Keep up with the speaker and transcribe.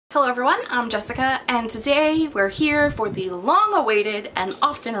Hello everyone, I'm Jessica, and today we're here for the long-awaited and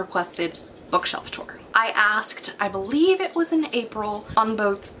often requested bookshelf tour. I asked, I believe it was in April, on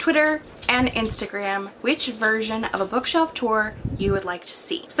both Twitter and Instagram, which version of a bookshelf tour you would like to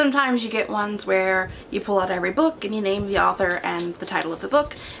see. Sometimes you get ones where you pull out every book and you name the author and the title of the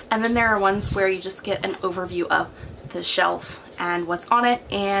book, and then there are ones where you just get an overview of the shelf and what's on it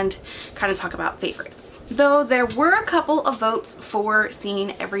and kind of talk about favorites. Though there were a couple of votes for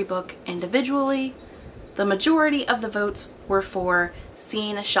seeing every book individually, the majority of the votes were for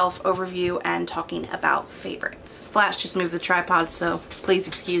seeing a shelf overview and talking about favorites. Flash just moved the tripod, so please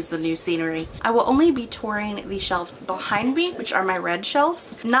excuse the new scenery. I will only be touring the shelves behind me, which are my read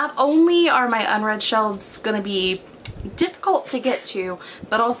shelves. Not only are my unread shelves gonna be difficult to get to,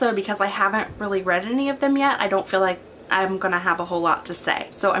 but also because I haven't really read any of them yet, I don't feel like I'm gonna have a whole lot to say.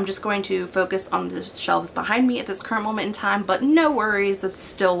 So I'm just going to focus on the shelves behind me at this current moment in time, but no worries, it's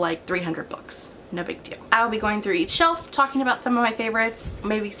still like 300 books. No big deal. I will be going through each shelf, talking about some of my favorites,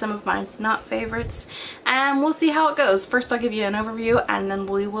 maybe some of my not favorites, and we'll see how it goes. First I'll give you an overview and then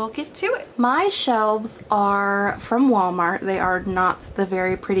we will get to it. My shelves are from Walmart. They are not the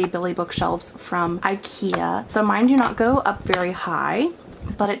very pretty Billy bookshelves from IKEA. So mine do not go up very high,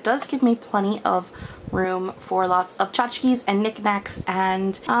 but it does give me plenty of room for lots of tchotchkes and knickknacks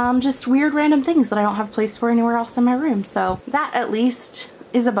and just weird random things that I don't have place for anywhere else in my room. So that at least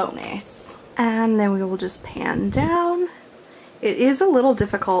is a bonus. And then we will just pan down. It is a little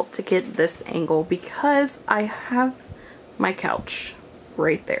difficult to get this angle because I have my couch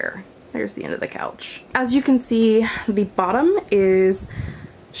right there. There's the end of the couch. As you can see, the bottom is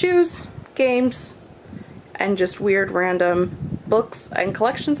shoes, games, and just weird random books and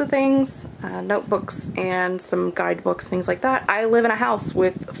collections of things, notebooks and some guidebooks, things like that. I live in a house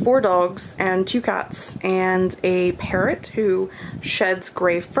with 4 dogs and 2 cats and a parrot who sheds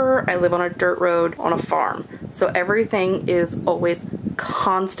gray fur. I live on a dirt road on a farm, so everything is always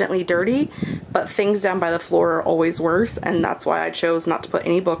constantly dirty, but things down by the floor are always worse, and that's why I chose not to put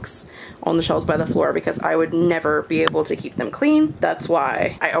any books on the shelves by the floor, because I would never be able to keep them clean. That's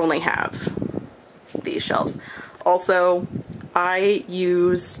why I only have these shelves. Also, I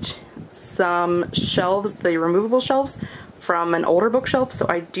used some shelves, the removable shelves, from an older bookshelf, so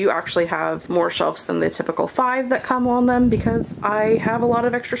I do actually have more shelves than the typical 5 that come on them because I have a lot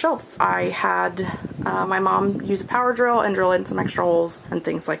of extra shelves. I had my mom use a power drill and drill in some extra holes and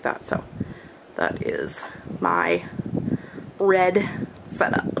things like that, so that is my red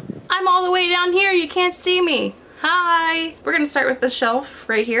setup. I'm all the way down here, you can't see me. Hi! We're gonna start with this shelf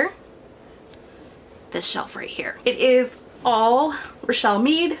right here. This shelf right here. It is all Richelle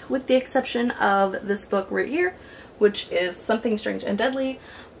Mead, with the exception of this book right here, which is Something Strange and Deadly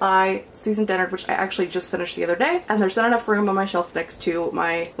by Susan Dennard, which I actually just finished the other day. And there's not enough room on my shelf next to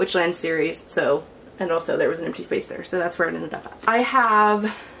my Witchland series, so, and also there was an empty space there, so that's where it ended up at. I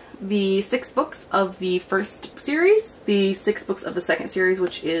have the 6 books of the first series, the 6 books of the second series,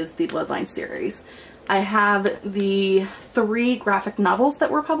 which is the Bloodline series. I have the 3 graphic novels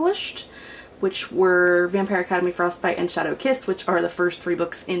that were published, which were Vampire Academy, Frostbite, and Shadow Kiss, which are the first 3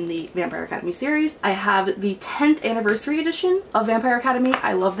 books in the Vampire Academy series. I have the 10th anniversary edition of Vampire Academy.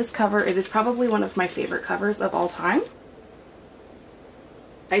 I love this cover. It is probably one of my favorite covers of all time.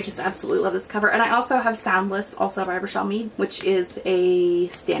 I just absolutely love this cover. And I also have Soundless, also by Richelle Mead, which is a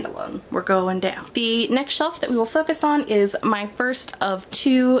standalone. We're going down. The next shelf that we will focus on is my first of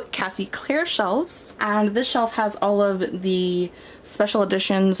 2 Cassie Clare shelves. And this shelf has all of the special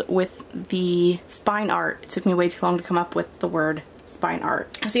editions with the spine art. It took me way too long to come up with the word spine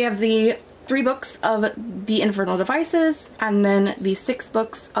art. So you have the 3 books of The Infernal Devices, and then the 6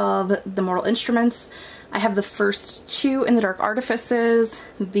 books of The Mortal Instruments. I have the first 2 in the Dark Artifices.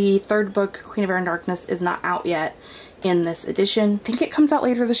 The 3rd book, Queen of Air and Darkness, is not out yet in this edition. I think it comes out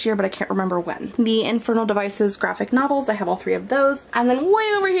later this year, but I can't remember when. The Infernal Devices graphic novels, I have all 3 of those. And then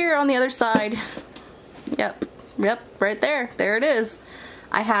way over here on the other side, yep, right there it is.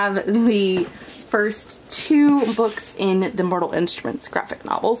 I have the first 2 books in the Mortal Instruments graphic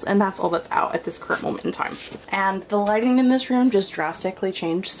novels, and that's all that's out at this current moment in time. And the lighting in this room just drastically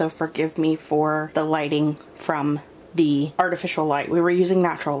changed, so forgive me for the lighting from the artificial light. We were using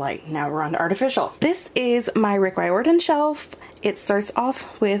natural light, now we're on to artificial. This is my Rick Riordan shelf. It starts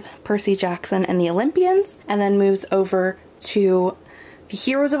off with Percy Jackson and the Olympians, and then moves over to the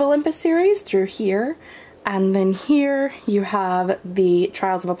Heroes of Olympus series through here. And then here you have the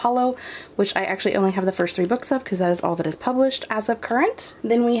Trials of Apollo, which I actually only have the first 3 books of because that is all that is published as of current.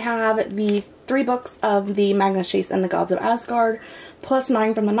 Then we have the 3 books of the Magnus Chase and the Gods of Asgard, plus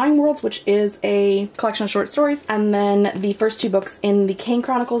 9 from the Nine Worlds, which is a collection of short stories, and then the first 2 books in the Kane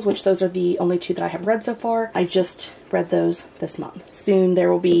Chronicles, which those are the only 2 that I have read so far. I just read those this month. Soon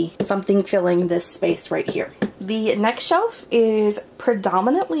there will be something filling this space right here. The next shelf is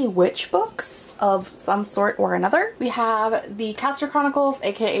predominantly witch books of some sort or another. We have the Castor Chronicles,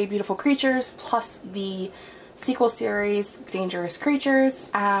 aka Beautiful Creatures, plus the sequel series, Dangerous Creatures,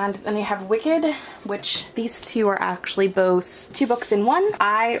 and then you have Wicked, which these 2 are actually both 2 books in one.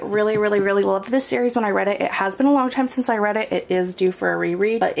 I really loved this series when I read it. It has been a long time since I read it. It is due for a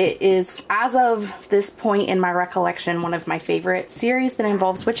reread, but it is, as of this point in my recollection, one of my favorite series that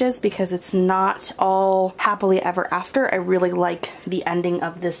involves witches because it's not all happily ever after. I really like the ending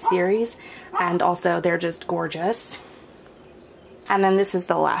of this series, and also they're just gorgeous. And then this is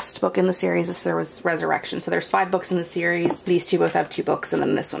the last book in the series. This was Resurrection. So there's 5 books in the series. These 2 both have 2 books, and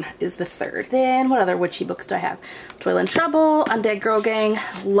then this one is the 3rd. Then what other witchy books do I have? Toil and Trouble, Undead Girl Gang.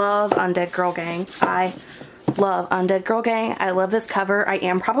 Love Undead Girl Gang. I love Undead Girl Gang. I love this cover. I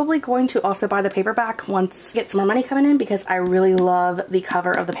am probably going to also buy the paperback once I get some more money coming in because I really love the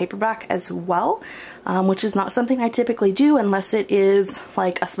cover of the paperback as well, which is not something I typically do unless it is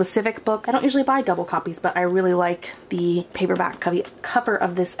like a specific book. I don't usually buy double copies, but I really like the paperback cover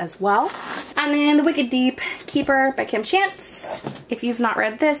of this as well. And then The Wicked Deep Keeper by Kim Chance. If you've not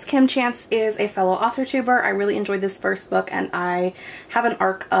read this, Kim Chance is a fellow author tuber. I really enjoyed this first book, and I have an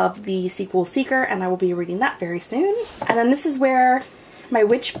arc of the sequel Seeker, and I will be reading that very soon. And then this is where my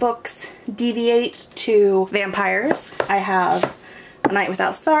witch books deviate to vampires. I have A Night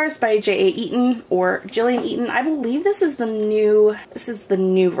Without Stars by J.A. Eaton or Gillian Eaton. I believe this is the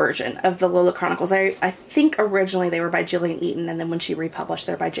new version of the Lola Chronicles. I think originally they were by Gillian Eaton, and then when she republished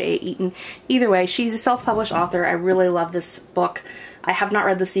they're by J.A. Eaton. Either way, she's a self-published author. I really love this book. I have not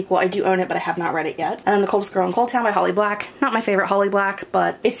read the sequel. I do own it, but I have not read it yet. And then The Coldest Girl in Cold Town by Holly Black. Not my favorite Holly Black,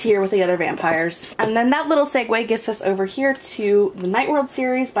 but it's here with the other vampires. And then that little segue gets us over here to the Night World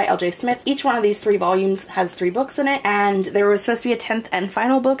series by L.J. Smith. Each one of these 3 volumes has 3 books in it, and there was supposed to be a 10th and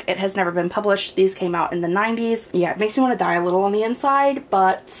final book. It has never been published. These came out in the 90s. Yeah, it makes me want to die a little on the inside,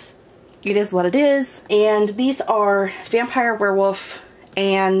 but it is what it is. And these are vampire, werewolf,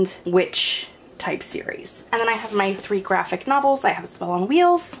 and witch type series. And then I have my 3 graphic novels. I have Spell on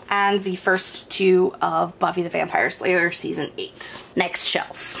Wheels and the first 2 of Buffy the Vampire Slayer season 8. Next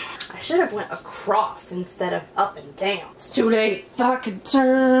shelf. I should have went across instead of up and down. It's too late if I could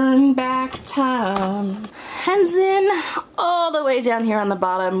turn back time. And then all the way down here on the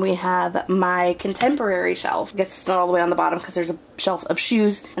bottom we have my contemporary shelf. I guess it's not all the way on the bottom because there's a shelf of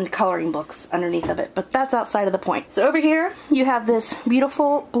shoes and coloring books underneath of it, but that's outside of the point. So over here you have this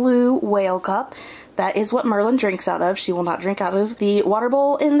beautiful blue whale cup. That is what Merlin drinks out of. She will not drink out of the water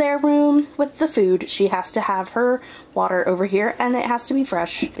bowl in their room with the food. She has to have her water over here, and it has to be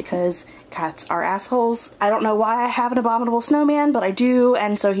fresh because cats are assholes. I don't know why I have an abominable snowman, but I do,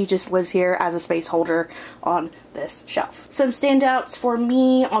 and so he just lives here as a space holder on this shelf. Some standouts for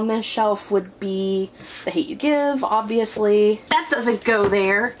me on this shelf would be The Hate You Give, obviously. That doesn't go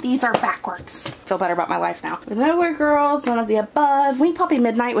there. These are backwards. Feel better about my life now. The Nowhere Girls, None of the Above, Wing Puppy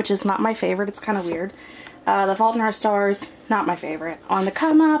Midnight, which is not my favorite. It's kind of weird. The Fault in Our Stars, not my favorite. On the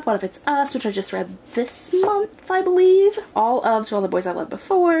Come Up, What If It's Us, which I just read this month, I believe. All of To All the Boys I Loved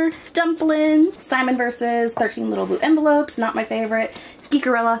Before. Dumplin', Simon vs. 13 Little Blue Envelopes, not my favorite.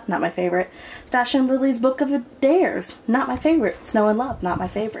 Geekerella, not my favorite. Dash and Lily's Book of Dares, not my favorite. Snow and Love, not my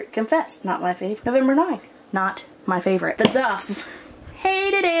favorite. Confess, not my favorite. November 9, not my favorite. The Duff,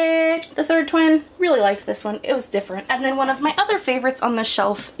 hated it. The Third Twin, really liked this one. It was different. And then one of my other favorites on the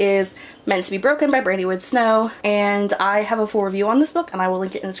shelf is Meant to Be Broken by Brandy Wood Snow, and I have a full review on this book, and I will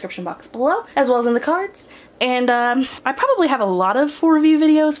link it in the description box below, as well as in the cards. And I probably have a lot of full review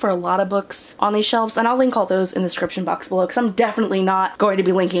videos for a lot of books on these shelves, and I'll link all those in the description box below, because I'm definitely not going to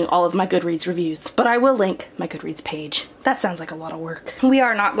be linking all of my Goodreads reviews. But I will link my Goodreads page. That sounds like a lot of work. We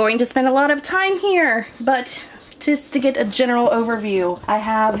are not going to spend a lot of time here, but just to get a general overview, I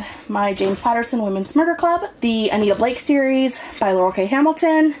have my James Patterson Women's Murder Club, the Anita Blake series by Laurel K.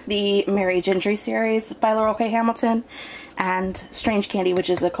 Hamilton, the Mary Gentry series by Laurel K. Hamilton, and Strange Candy, which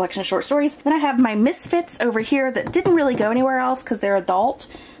is a collection of short stories. Then I have my Misfits over here that didn't really go anywhere else because they're adult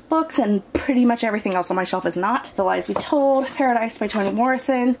books, and pretty much everything else on my shelf is not. The Lies We Told, Paradise by Toni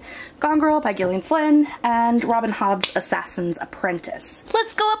Morrison, Gone Girl by Gillian Flynn, and Robin Hobb's Assassin's Apprentice.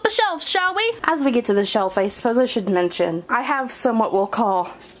 Let's go up a shelf, shall we? As we get to the shelf, I suppose I should mention I have some what we'll call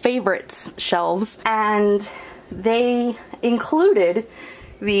favorites shelves, and they included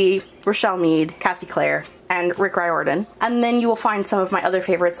the Richelle Mead, Cassie Clare, and Rick Riordan. And then you will find some of my other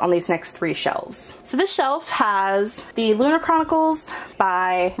favorites on these next 3 shelves. So this shelf has the Lunar Chronicles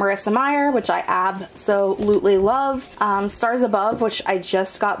by Marissa Meyer, which I absolutely love. Stars Above, which I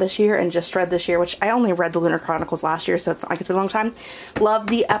just got this year and just read this year, which I only read the Lunar Chronicles last year, so it's not like it's been a long time. Love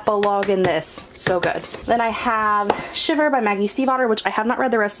the epilogue in this. So good. Then I have Shiver by Maggie Stiefvater, which I have not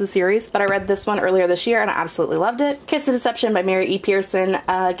read the rest of the series, but I read this one earlier this year and I absolutely loved it. Kiss the Deception by Mary E. Pearson.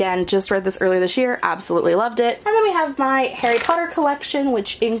 Again, just read this earlier this year. Absolutely loved it. And then we have my Harry Potter collection,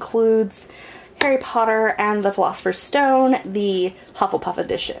 which includes Harry Potter and the Philosopher's Stone, the Hufflepuff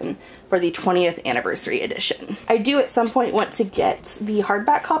edition for the 20th anniversary edition. I do at some point want to get the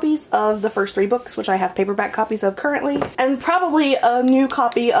hardback copies of the first 3 books, which I have paperback copies of currently, and probably a new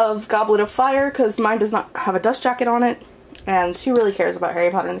copy of Goblet of Fire because mine does not have a dust jacket on it, and who really cares about Harry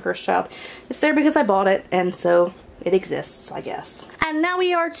Potter and the Cursed Child? It's there because I bought it, and so it exists, I guess. And now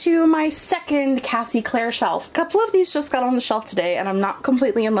we are to my second Cassie Clare shelf. A couple of these just got on the shelf today and I'm not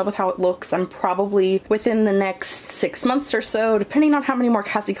completely in love with how it looks. I'm probably within the next 6 months or so, depending on how many more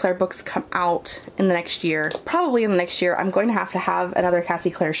Cassie Clare books come out in the next year. Probably in the next year, I'm going to have another Cassie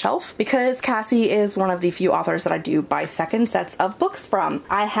Clare shelf because Cassie is one of the few authors that I do buy second sets of books from.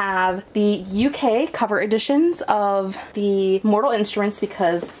 I have the UK cover editions of the Mortal Instruments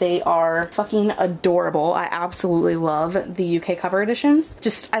because they are fucking adorable. I absolutely love the UK cover editions.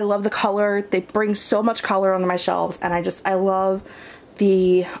 I love the color. They bring so much color onto my shelves, and I love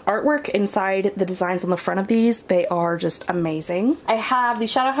the artwork inside the designs on the front of these. They are just amazing. I have the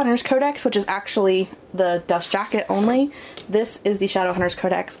Shadowhunters Codex, which is actually the dust jacket only. This is the Shadowhunters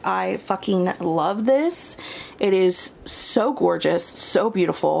Codex. I fucking love this. It is so gorgeous, so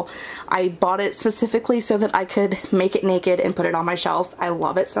beautiful. I bought it specifically so that I could make it naked and put it on my shelf. I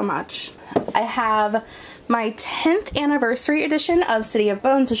love it so much. I have my 10th anniversary edition of City of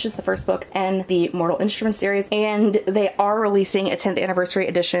Bones, which is the first book in the Mortal Instruments series, and they are releasing a 10th anniversary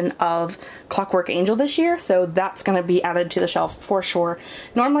edition of Clockwork Angel this year, so that's going to be added to the shelf for sure.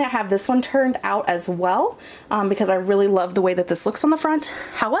 Normally I have this one turned out as well because I really love the way that this looks on the front.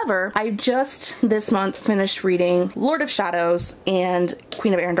 However, I just this month finished reading Lord of Shadows and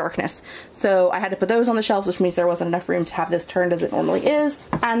Queen of Air and Darkness, so I had to put those on the shelves, which means there wasn't enough room to have this turned as it normally is.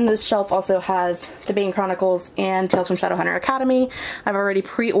 And this shelf also has the Bane Chronicles and Tales from Shadowhunter Academy. I've already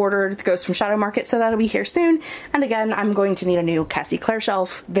pre-ordered the Ghost from Shadow Market, so that'll be here soon. And again, I'm going to need a new Cassie Clare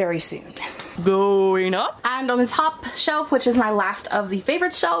shelf very soon. Going up. And on the top shelf, which is my last of the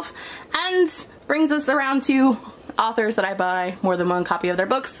favorite shelf, and brings us around to authors that I buy more than one copy of their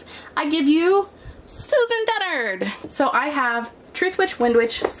books, I give you Susan Dennard. So I have Truth Witch, Wind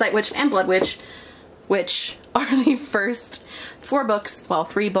Witch, Sight Witch, and Blood Witch, which are the first 4 books, well,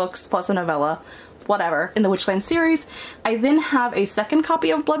 3 books plus a novella, whatever, in the Witchland series. I then have a second copy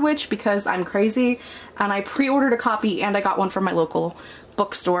of Blood Witch because I'm crazy, and I pre-ordered a copy and I got one from my local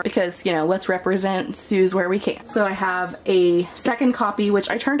bookstore because, you know, let's represent Suze where we can. So I have a second copy, which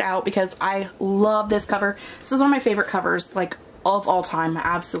I turned out because I love this cover. This is one of my favorite covers, like, of all time. I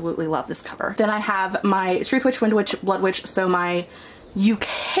absolutely love this cover. Then I have my Truth Witch, Wind Witch, Blood Witch, so my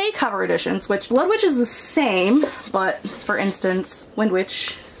UK cover editions, which Blood Witch is the same, but for instance, Wind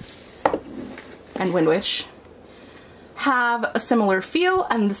Witch and Wind Witch have a similar feel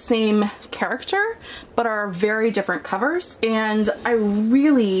and the same character, but are very different covers. And I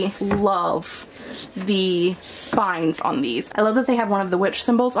really love the spines on these. I love that they have one of the witch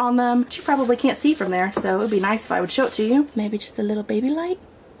symbols on them, which you probably can't see from there, so it would be nice if I would show it to you. Maybe just a little baby light.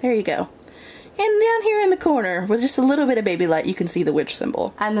 There you go. And down here in the corner, with just a little bit of baby light, you can see the witch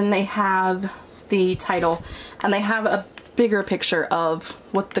symbol. And then they have the title, and they have a bigger picture of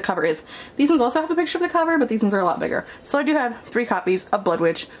what the cover is. These ones also have a picture of the cover, but these ones are a lot bigger. So I do have 3 copies of Blood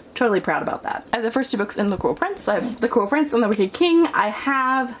Witch. Totally proud about that. I have the first 2 books in The Cruel Prince. I have The Cruel Prince and The Wicked King. I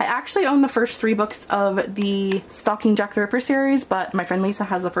actually own the first 3 books of the Stalking Jack the Ripper series, but my friend Lisa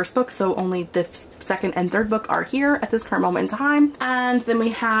has the first book, so only the second and third book are here at this current moment in time. And then we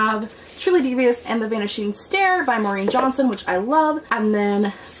have Truly Devious and The Vanishing Stair by Maureen Johnson, which I love. And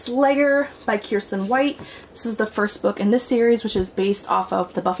then Slayer by Kirsten White. This is the first book in this series, which is based off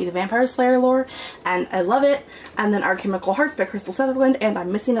of the Buffy the Vampire Slayer lore, and I love it. And then Our Chemical Hearts by Crystal Sutherland, and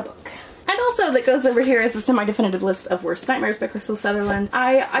I'm missing a book. And also that goes over here is a semi-definitive list of Worst Nightmares by Crystal Sutherland.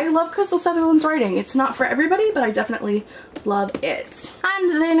 I love Crystal Sutherland's writing. It's not for everybody, but I definitely love it.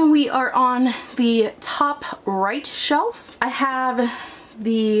 And then we are on the top right shelf. I have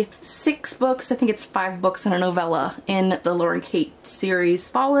the 6 books, I think it's 5 books and a novella in the Lauren Kate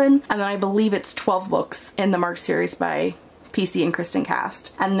series Fallen, and then I believe it's 12 books in the Mark series by PC and Kristen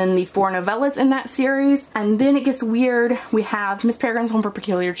cast. And then the 4 novellas in that series. And then it gets weird. We have Miss Peregrine's Home for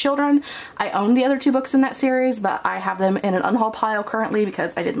Peculiar Children. I own the other 2 books in that series, but I have them in an unhaul pile currently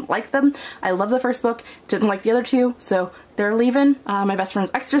because I didn't like them. I love the first book, didn't like the other 2, so they're leaving. My Best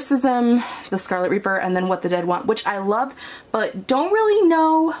Friend's Exorcism, The Scarlet Reaper, and then What the Dead Want, which I love, but don't really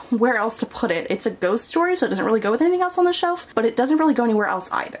know where else to put it. It's a ghost story, so it doesn't really go with anything else on the shelf, but it doesn't really go anywhere else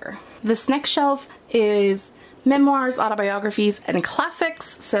either. This next shelf is memoirs, autobiographies, and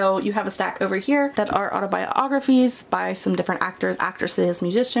classics. So you have a stack over here that are autobiographies by some different actors, actresses,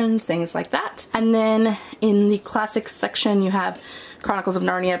 musicians, things like that. And then in the classics section you have Chronicles of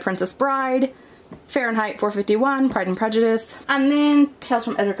Narnia, Princess Bride, Fahrenheit 451, Pride and Prejudice, and then Tales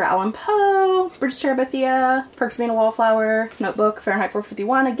from Edgar Allan Poe, Bridge to Terabithia, Perks of Being a Wallflower, Notebook, Fahrenheit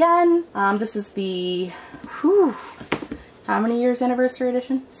 451 again. This is the, how many years anniversary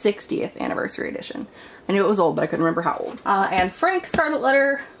edition? 60th anniversary edition. I knew it was old, but I couldn't remember how old. And Frank, Scarlet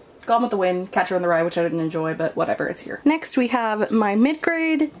Letter, Gone with the Wind, Catcher in the Rye, which I didn't enjoy, but whatever, it's here. Next we have my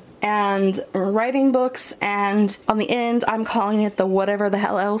mid-grade and writing books, and on the end I'm calling it the whatever the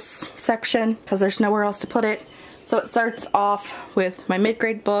hell else section because there's nowhere else to put it. So it starts off with my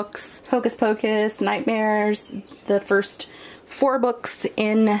mid-grade books, Hocus Pocus, Nightmares, the first 4 books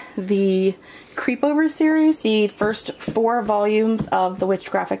in the Creepover series, the first 4 volumes of the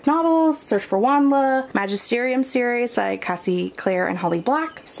Witch graphic novels, Search for Wanla, Magisterium series by Cassie, Clare, and Holly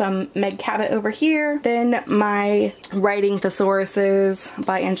Black, some Meg Cabot over here, then my writing thesauruses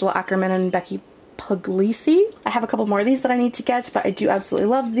by Angela Ackerman and Becky Puglisi. I have a couple more of these that I need to get, but I do absolutely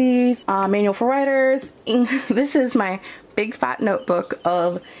love these. Manual for Writers. This is my big fat notebook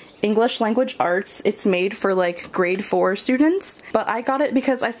of English language arts. It's made for like grade 4 students, but I got it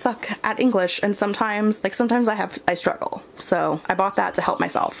because I suck at English and sometimes I struggle. So I bought that to help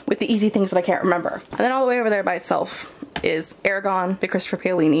myself with the easy things that I can't remember. And then all the way over there by itself is Aragon by Christopher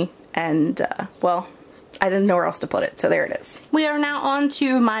Paolini, and well, I didn't know where else to put it, so there it is. We are now on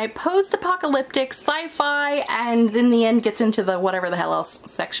to my post-apocalyptic sci-fi, and then the end gets into the whatever the hell else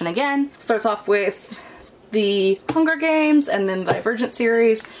section again. Starts off with the Hunger Games, and then the Divergent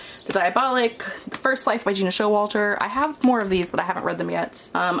series, The Diabolic, The First Life by Gina Showalter. I have more of these, but I haven't read them yet.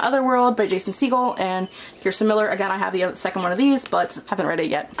 Otherworld by Jason Segel and Kirsten Miller. Again, I have the second one of these, but haven't read it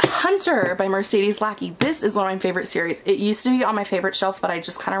yet. Hunter by Mercedes Lackey. This is one of my favorite series. It used to be on my favorite shelf, but I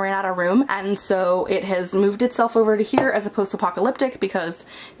just kind of ran out of room, and so it has moved itself over to here as a post-apocalyptic because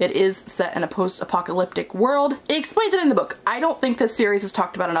it is set in a post-apocalyptic world. It explains it in the book. I don't think this series is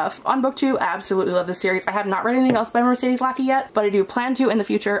talked about enough. On BookTube, I absolutely love this series. I have not read anything else by Mercedes Lackey yet, but I do plan to in the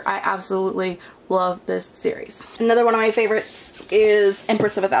future. I absolutely love this series. Another one of my favorites is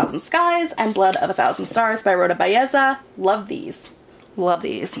Empress of a Thousand Skies and Blood of a Thousand Stars by Rhoda Baeza. Love these. Love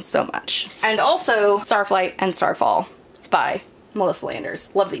these so much. And also Starflight and Starfall by Melissa Landers.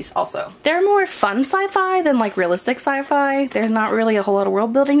 Love these also. They're more fun sci-fi than like realistic sci-fi. There's not really a whole lot of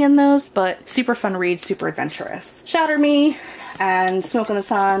world building in those, but super fun read, super adventurous. Shatter Me and Smoke in the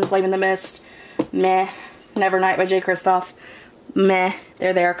Sun, Flame in the Mist, meh. Nevernight by Jay Kristoff, meh.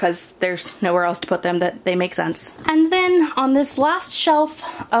 They're there because there's nowhere else to put them that they make sense. And then on this last shelf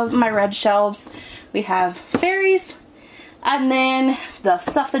of my red shelves, we have fairies, and then the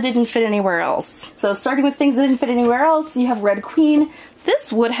stuff that didn't fit anywhere else. So starting with things that didn't fit anywhere else, you have Red Queen.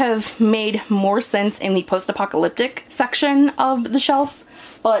 This would have made more sense in the post-apocalyptic section of the shelf,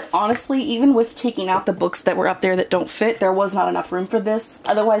 but honestly, even with taking out the books that were up there that don't fit, there was not enough room for this.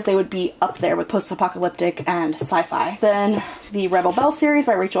 Otherwise, they would be up there with post-apocalyptic and sci-fi. Then the Rebel Belle series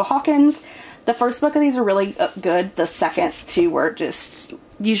by Rachel Hawkins. The first book of these are really good. The second 2 were just,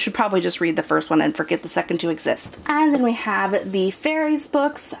 you should probably just read the first one and forget the second 2 exist. And then we have the Fairies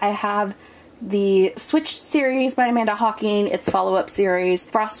books. I have the Switch series by Amanda Hawking, its follow-up series,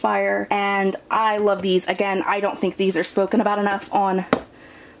 Frostfire, and I love these. Again, I don't think these are spoken about enough on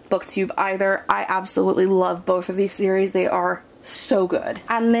BookTube either. I absolutely love both of these series. They are so good.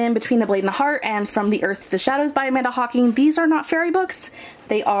 And then Between the Blade and the Heart and From the Earth to the Shadows by Amanda Hawking. These are not fairy books.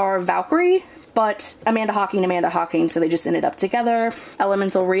 They are Valkyrie, but Amanda Hawking, so they just ended up together.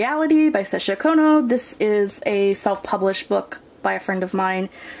 Elemental Reality by Sesha Kono. This is a self-published book by a friend of mine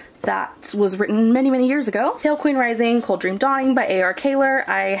that was written many, many years ago. Pale Queen Rising, Cold Dream Dawning by A.R. Kaler.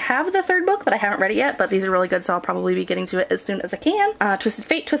 I have the 3rd book, but I haven't read it yet, but these are really good, so I'll probably be getting to it as soon as I can. Twisted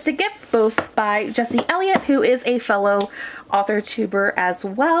Fate, Twisted Gift, both by Jessie Elliott, who is a fellow author-tuber as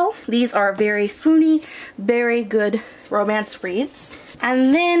well. These are very swoony, very good romance reads.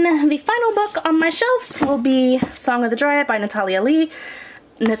 And then the final book on my shelves will be Song of the Dryad by Natalia Lee.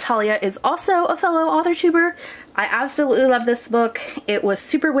 Natalia is also a fellow author tuber. I absolutely love this book. It was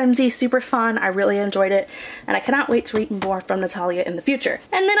super whimsy, super fun. I really enjoyed it, and I cannot wait to read more from Natalia in the future.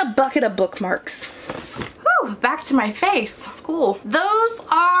 And then a bucket of bookmarks. Whew, back to my face. Cool. Those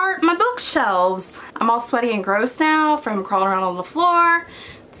are my bookshelves. I'm all sweaty and gross now from crawling around on the floor.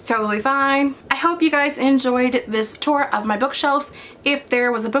 It's totally fine. I hope you guys enjoyed this tour of my bookshelves. If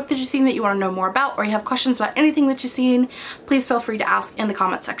there was a book that you've seen that you want to know more about, or you have questions about anything that you've seen, please feel free to ask in the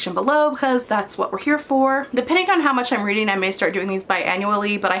comment section below, because that's what we're here for. Depending on how much I'm reading, I may start doing these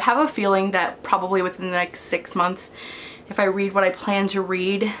biannually, but I have a feeling that probably within the next 6 months, if I read what I plan to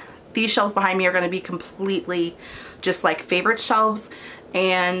read, these shelves behind me are going to be completely just like favorite shelves,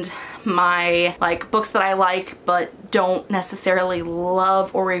 and my like books that I like but don't necessarily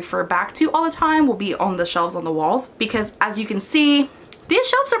love or refer back to all the time will be on the shelves on the walls, because as you can see, these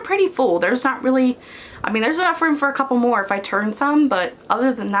shelves are pretty full. There's not really, I mean, there's enough room for a couple more if I turn some, but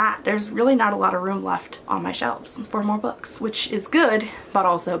other than that, there's really not a lot of room left on my shelves for more books, which is good but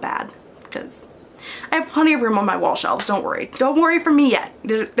also bad, because I have plenty of room on my wall shelves, don't worry. Don't worry for me yet.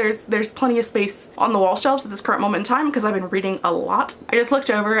 There's plenty of space on the wall shelves at this current moment in time because I've been reading a lot. I just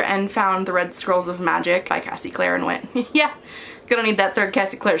looked over and found The Red Scrolls of Magic by Clare and went, yeah, gonna need that third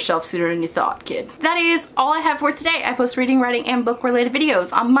Clare shelf sooner than you thought, kid. That is all I have for today. I post reading, writing, and book related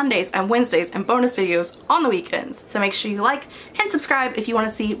videos on Mondays and Wednesdays, and bonus videos on the weekends. So make sure you like and subscribe if you want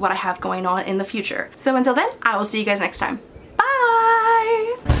to see what I have going on in the future. So until then, I will see you guys next time.